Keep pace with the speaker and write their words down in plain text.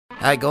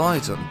Hey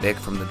guys, I'm back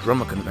from the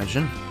drummer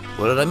convention.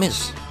 What did I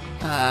miss?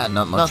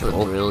 Not much at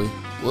all, really.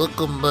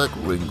 Welcome back,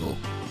 Ringo.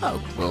 Oh,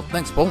 well,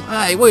 thanks, Paul.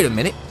 Hey, wait a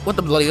minute. What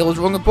the bloody hell is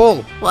wrong with Paul?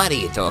 What are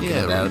you talking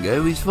about?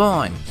 Ringo, he's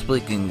fine.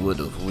 Speaking word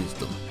of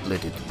wisdom,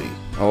 let it be.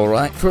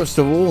 Alright, first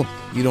of all,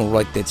 you don't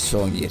write that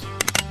song yet.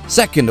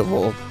 Second of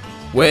all,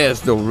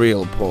 where's the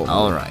real Paul?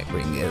 Alright,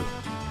 Ringo.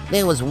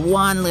 There was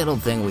one little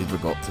thing we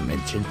forgot to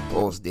mention.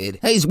 Paul's dead.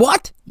 He's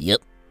what?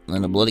 Yep,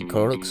 in a bloody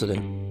car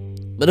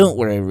accident. But don't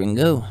worry,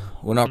 Ringo.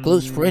 When our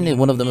close friend and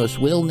one of the most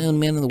well-known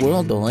men in the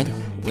world died,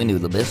 we knew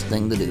the best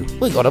thing to do.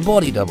 We got a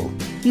body double.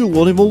 You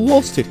lot have all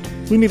lost it.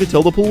 We need to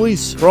tell the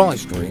police.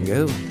 Christ,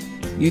 Ringo.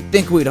 You'd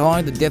think we'd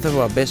hide the death of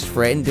our best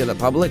friend to the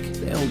public?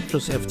 They'll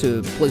just have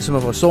to play some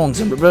of our songs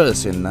in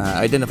reverse and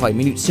identify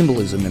minute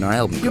symbolism in our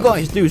album. You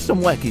guys do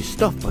some wacky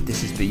stuff, but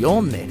this is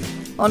beyond that.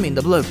 I mean,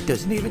 the bloke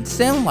doesn't even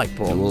sound like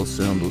Paul. You all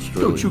sound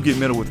Australian. Don't you get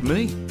metal with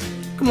me.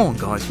 Come on,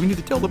 guys, we need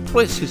to tell the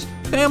press, his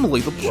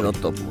family, the...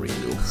 Shut up,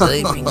 Ringo.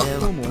 Say, Ringo,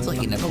 it's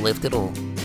like you never left at all.